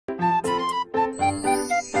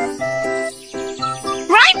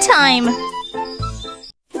time!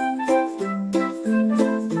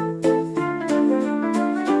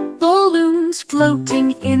 Balloons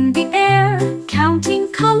floating in the air,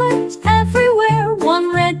 counting colors everywhere.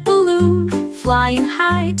 One red balloon flying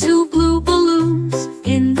high, two blue balloons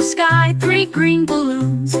in the sky, three green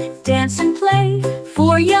balloons dance and play,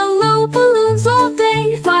 four yellow balloons all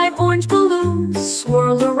day, five orange balloons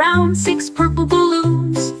swirl around, six purple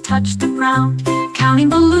balloons touch the ground. Counting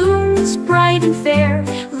balloons bright and fair,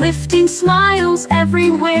 lifting smiles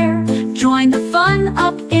everywhere. Join the fun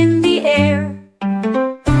up in the air.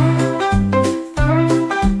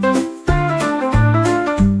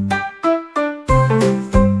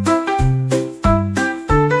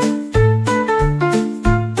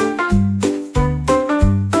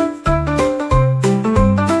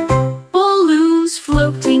 Balloons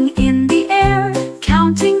floating in the air,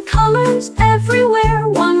 counting colors everywhere.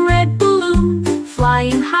 One red balloon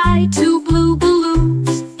flying high, two blue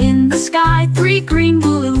balloons in the sky, three green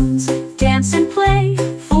balloons dance and play,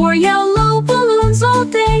 four yellow balloons all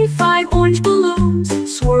day, five orange balloons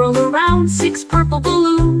swirl around, six purple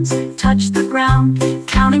balloons touch the ground.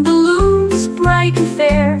 Counting balloons bright and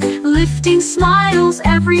fair, lifting smiles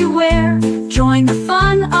everywhere. Join the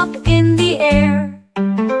fun up in the air.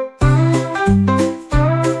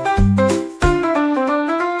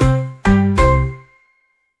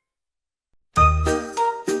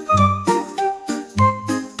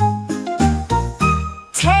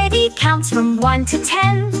 Teddy counts from 1 to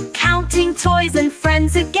 10, counting toys and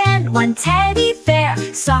friends again. One teddy bear,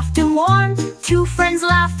 soft and warm, two friends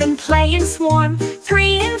laugh and play and swarm.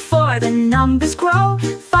 3 and 4, the numbers grow,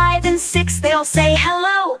 5 and 6, they'll say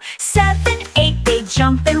hello. 7, 8, they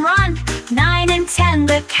jump and run, 9 and 10,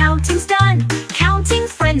 the counting's done. Counting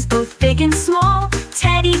friends both big and small,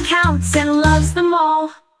 Teddy counts and loves them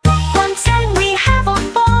all. 1 to 10, we have a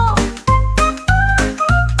ball.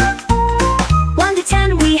 1 to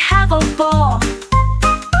 10, we have a ball.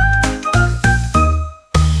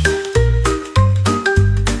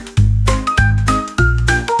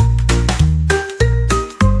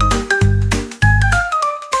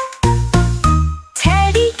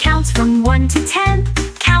 Teddy counts from 1 to 10,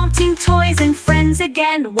 counting toys and friends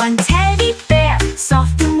again. One teddy bear,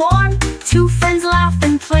 soft and warm, two friends laugh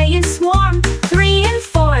and play and swarm. 3 and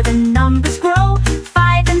 4, the numbers grow,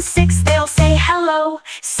 5 and 6, they'll say hello.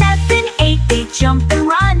 7, 8, they jump and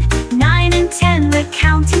run, 9 and 10, the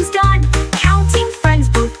counting's done. Counting friends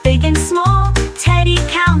both big and small, Teddy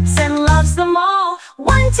counts and loves them all.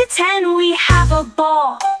 1 to 10, we have a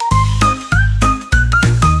ball.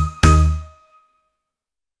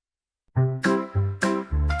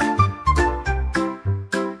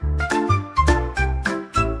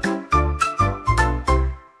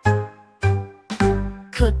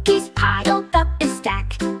 Cookies piled up in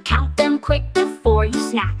stack, count them quick before you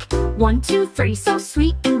snack. 1, 2, 3, so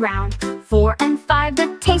sweet and round. 4 and 5,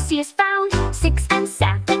 the tastiest found. 6 and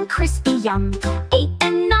 7, crispy yum. 8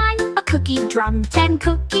 and 9, a cookie drum. 10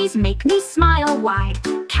 cookies make me smile wide.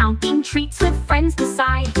 Counting treats with friends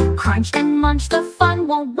beside. Crunch and munch, the fun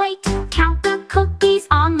won't wait. Count the cookies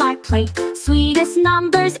on my plate. Sweetest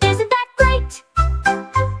numbers, isn't that great?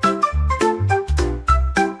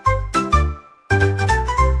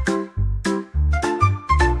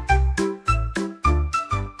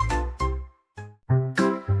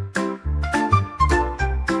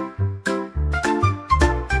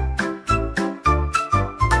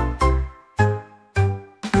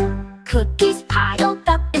 Cookies piled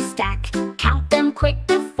up in stack, count them quick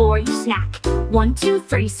before you snack. 1, 2,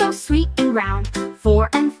 3, so sweet and round. 4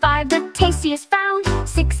 and 5, the tastiest found.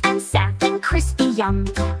 6 and 7, crispy yum.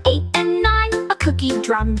 8 and 9, a cookie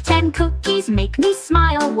drum. 10 cookies make me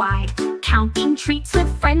smile wide. Counting treats with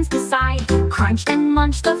friends beside. Crunch and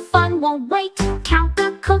munch, the fun won't wait. Count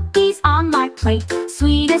the cookies on my plate.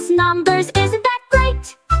 Sweetest numbers, isn't that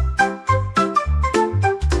great?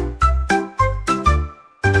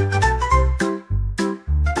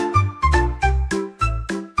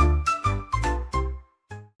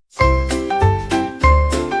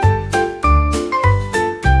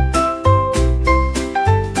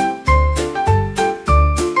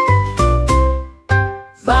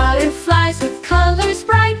 Butterflies with colors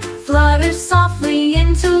bright flutter softly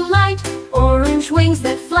into light. Orange wings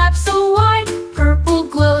that flap so wide, purple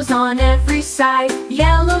glows on every side.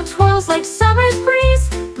 Yellow twirls like summer's breeze,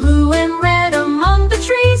 blue and red among the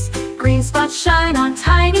trees. Green spots shine on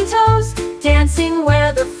tiny toes, dancing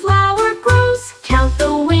where the flower grows. Count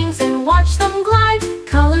the wings and watch them glide,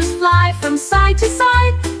 colors fly from side to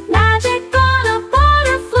side. Magic on a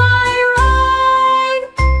butterfly ride.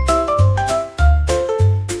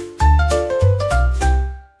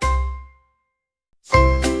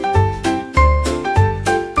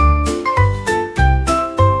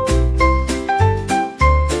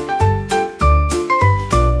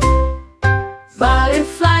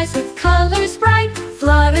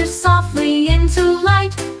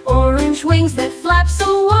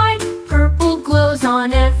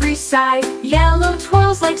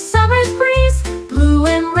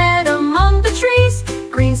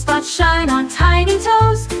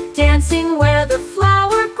 dancing where the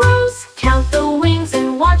flower grows. Count the wings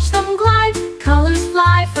and watch them glide. Colors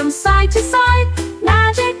fly from side to side.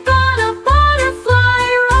 Magic on a butterfly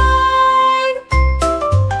ride.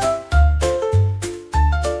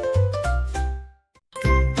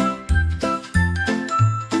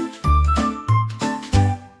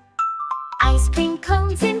 Ice cream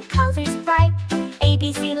cones in colors bright.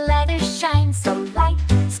 ABC letters shine so light.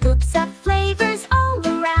 Scoops of flavors all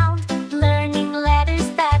around. Learning letters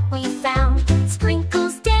that we found.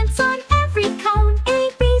 Sprinkles dance on every cone.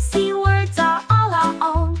 ABC words are all our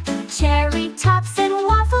own. Cherry tops and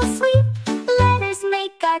waffle sweet. Letters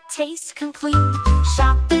make our taste complete.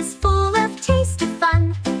 Shop is full of taste and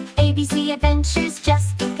fun. ABC adventures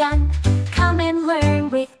just begun. Come and learn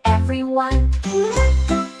with everyone.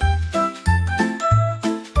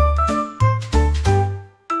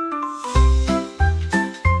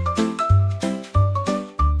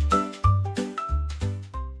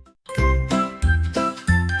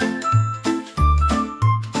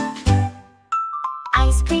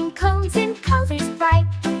 Ice cream cones in colors bright.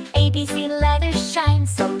 ABC letters shine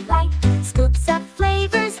so light. Scoops of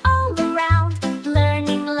flavors all around.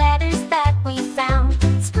 Learning letters that we found.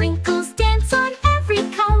 Sprinkles dance on every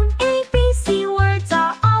cone. ABC words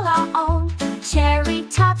are all our own. Cherry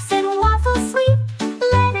tops and waffle sweet.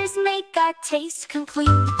 Letters make our taste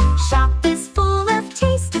complete. Shop is full of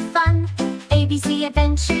taste and fun. ABC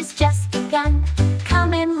adventures just begun.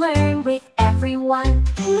 Come and learn with everyone.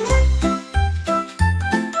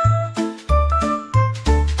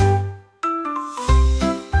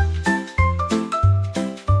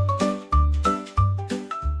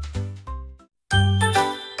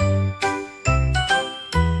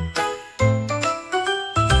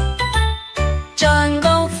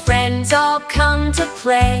 Jungle friends all come to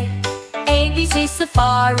play. ABC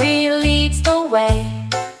Safari leads the way.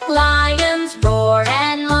 Lions roar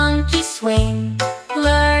and monkeys swing.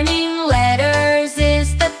 Learning letters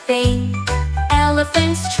is the thing.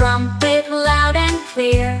 Elephants trumpet loud and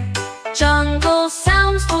clear. Jungle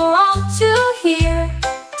sounds for all to hear.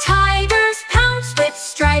 Tigers pounce with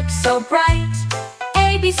stripes so bright.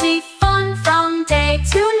 ABC fun from day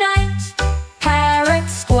to night.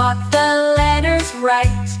 Parrots squawk the letters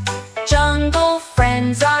right. Jungle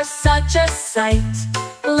friends are such a sight.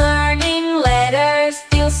 Learning letters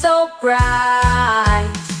feels so bright.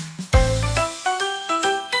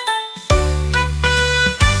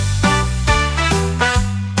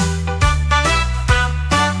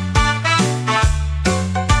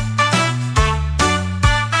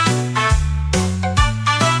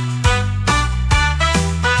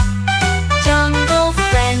 Jungle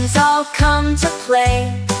friends all come to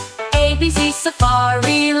play. ABC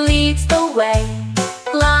Safari leads the way.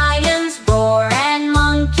 Lions roar and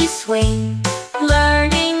monkeys swing.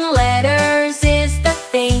 Learning letters is the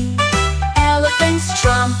thing. Elephants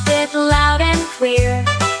trumpet loud and clear.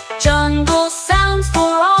 Jungle sounds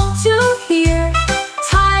for all to hear.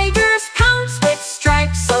 Tigers pounce with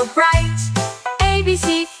stripes so bright.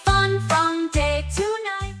 ABC fun from day to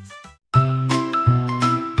night.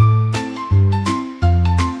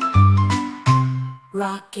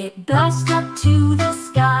 Rocket blast up to the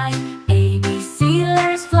sky. ABC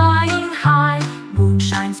letters flying high. Moon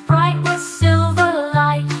shines bright with silver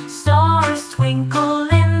light. Stars twinkle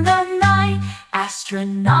in the night.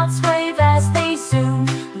 Astronauts wave as they zoom.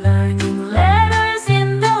 Learning letters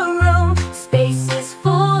in the room. Space is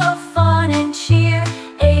full of fun and cheer.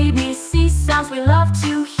 ABC sounds we love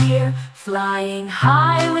to hear. Flying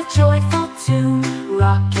high with joyful tune.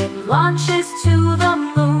 Rocket launches to the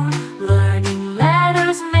moon. Learning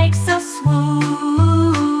letters makes us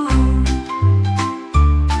swoon.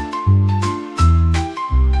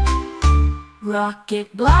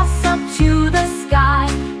 Rocket blasts up to the sky.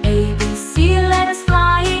 ABC letters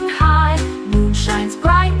flying high. Moon shines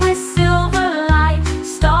bright with silver light.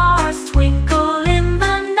 Stars twinkle in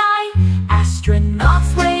the night.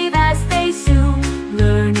 Astronauts wave as they zoom.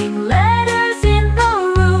 Learning letters in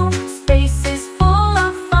the room. Space is full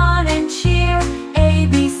of fun and cheer.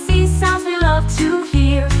 ABC sounds we love to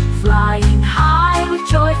hear. Flying high with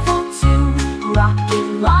joyful tune. Rocket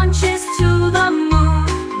launches to the moon.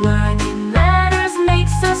 Learning letters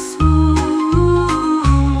makes us swoon.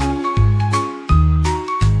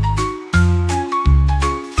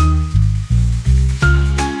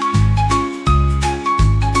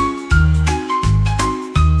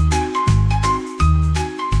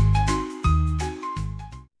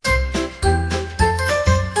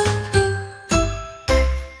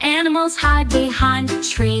 Animals hide behind the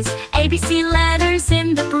trees. ABC letters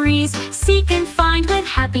in the breeze. Seek and find with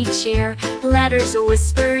happy cheer. Letters are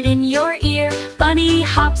whispered in your ear. Bunny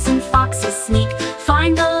hops and foxes sneak.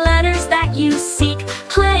 Find the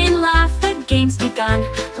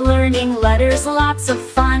there's lots of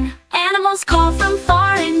fun. Animals call from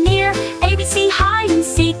far and near. ABC hide and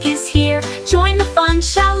seek is here. Join the fun,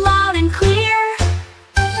 shout loud and clear.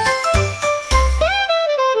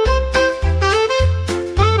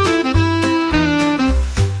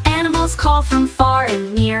 Animals call from far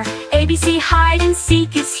and near. ABC hide and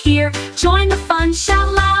seek is here. Join the fun,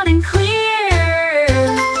 shout loud and clear.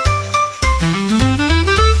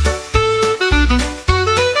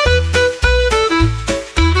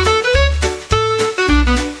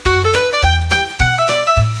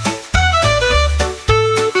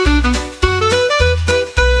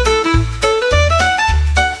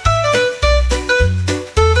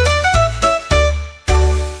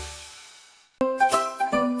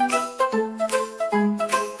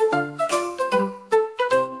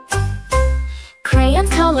 Crayons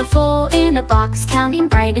colorful in a box, counting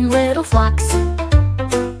bright in little flocks.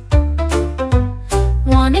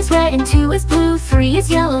 1 is red and 2 is blue, 3 is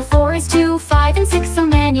yellow, 4 is 2, 5 and 6, so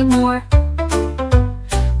many more.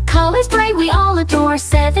 Colors bright we all adore,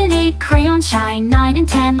 7, 8, crayons shine, 9 and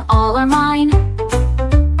 10, all are mine.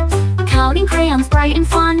 Counting crayons bright and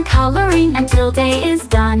fun, coloring until day is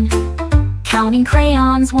done. Counting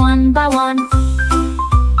crayons one by one.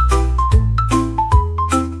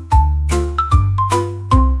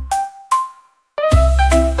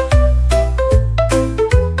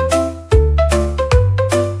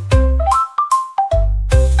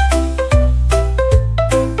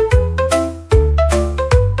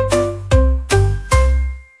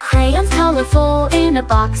 Colorful in a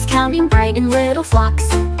box, counting bright in little flocks.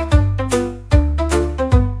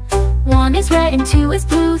 1 is red and 2 is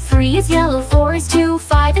blue, 3 is yellow, 4 is 2,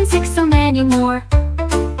 5 and 6, so many more.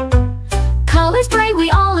 Colors bright we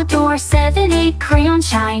all adore, 7, 8, crayons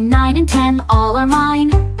shine, 9 and 10, all are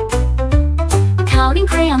mine. Counting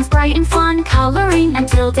crayons bright and fun, coloring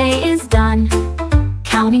until day is done.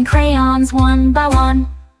 Counting crayons one by one.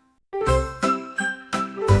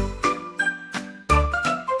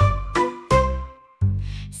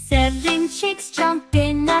 Seven chicks jump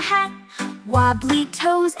in a hat, wobbly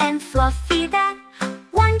toes and fluffy that.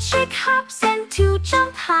 1 chick hops and 2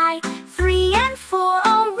 jump high, 3 and 4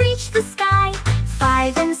 all reach the sky.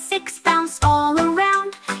 5 and 6 bounce all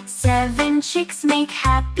around, 7 chicks make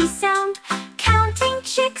happy sound. Counting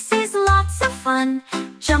chicks is lots of fun,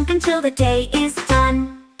 jump until the day is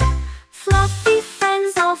done. Fluffy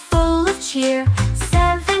friends all full of cheer,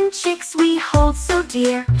 7 chicks we hold so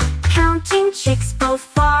dear. Counting chicks both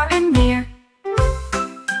far and near.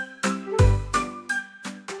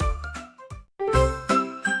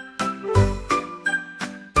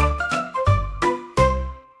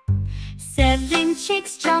 Seven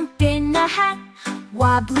chicks jump in a hat,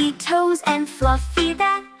 wobbly toes and fluffy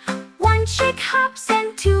that. 1 chick hops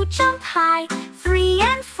and 2 jump high, 3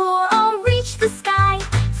 and 4 all reach the sky.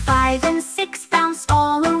 5 and 6 bounce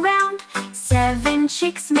all around, 7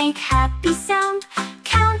 chicks make happy sound.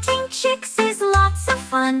 Counting chicks is lots of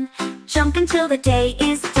fun, jump until the day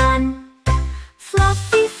is done.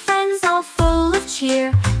 Fluffy friends all full of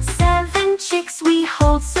cheer, 7 chicks we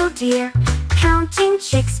hold so dear. Counting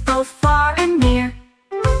chicks both far and near.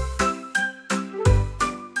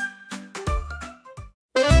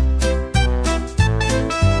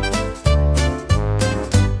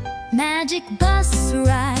 Magic bus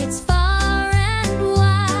rides far and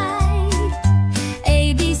wide,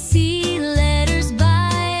 ABC letters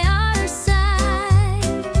by our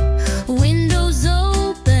side. Windows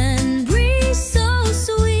open, breeze so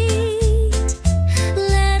sweet,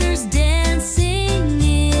 letters dancing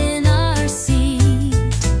in our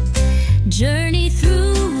seat. Journey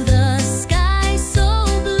through the sky so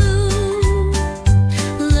blue,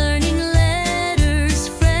 learning letters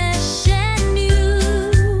fresh and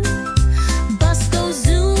new. Bus goes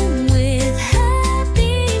zoom with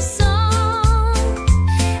happy song,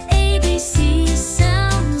 ABC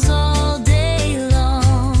sounds all day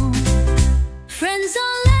long. Friends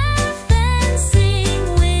all laugh and sing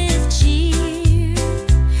with cheer,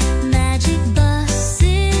 magic bus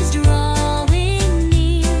is drawing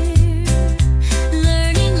near.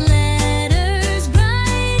 Learning letters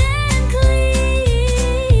bright and clear.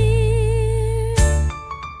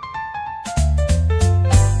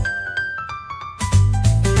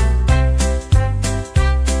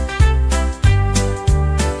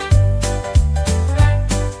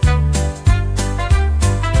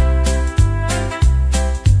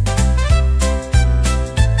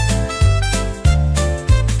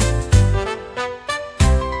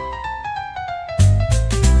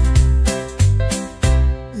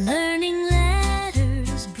 Learning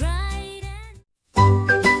letters bright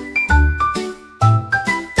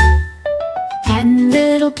And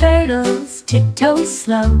little turtles tiptoe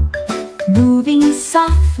slow, moving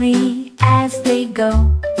softly as they go.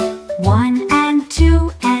 1 and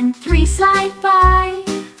 2 and 3 slide by.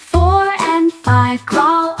 4 and 5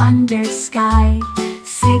 crawl under sky.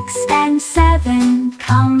 6 and 7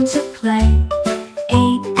 come to play.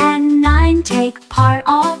 8 and 9 take part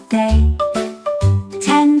all day.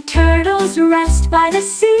 10 turtles rest by the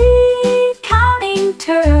sea, counting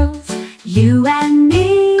turtles, you and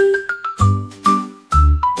me.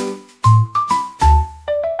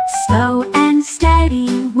 Slow and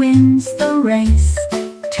steady wins the race.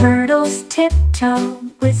 Turtles tiptoe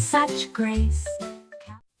with such grace.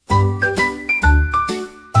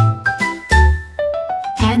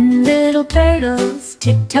 10 little turtles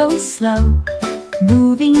tiptoe slow,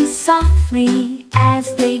 moving softly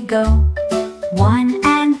as they go. 1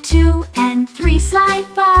 and 2 and 3 slide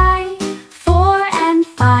by. 4 and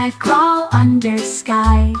 5 crawl under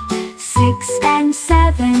sky. 6 and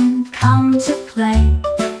 7 come to play.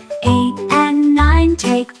 8 and 9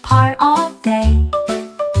 take part all day.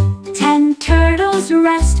 10 turtles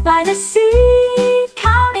rest by the sea,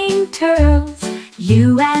 counting turtles,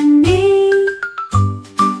 you and me.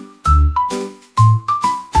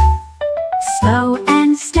 Slow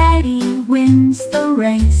and steady wins the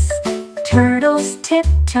race. Turtles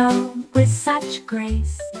tiptoe with such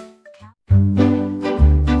grace.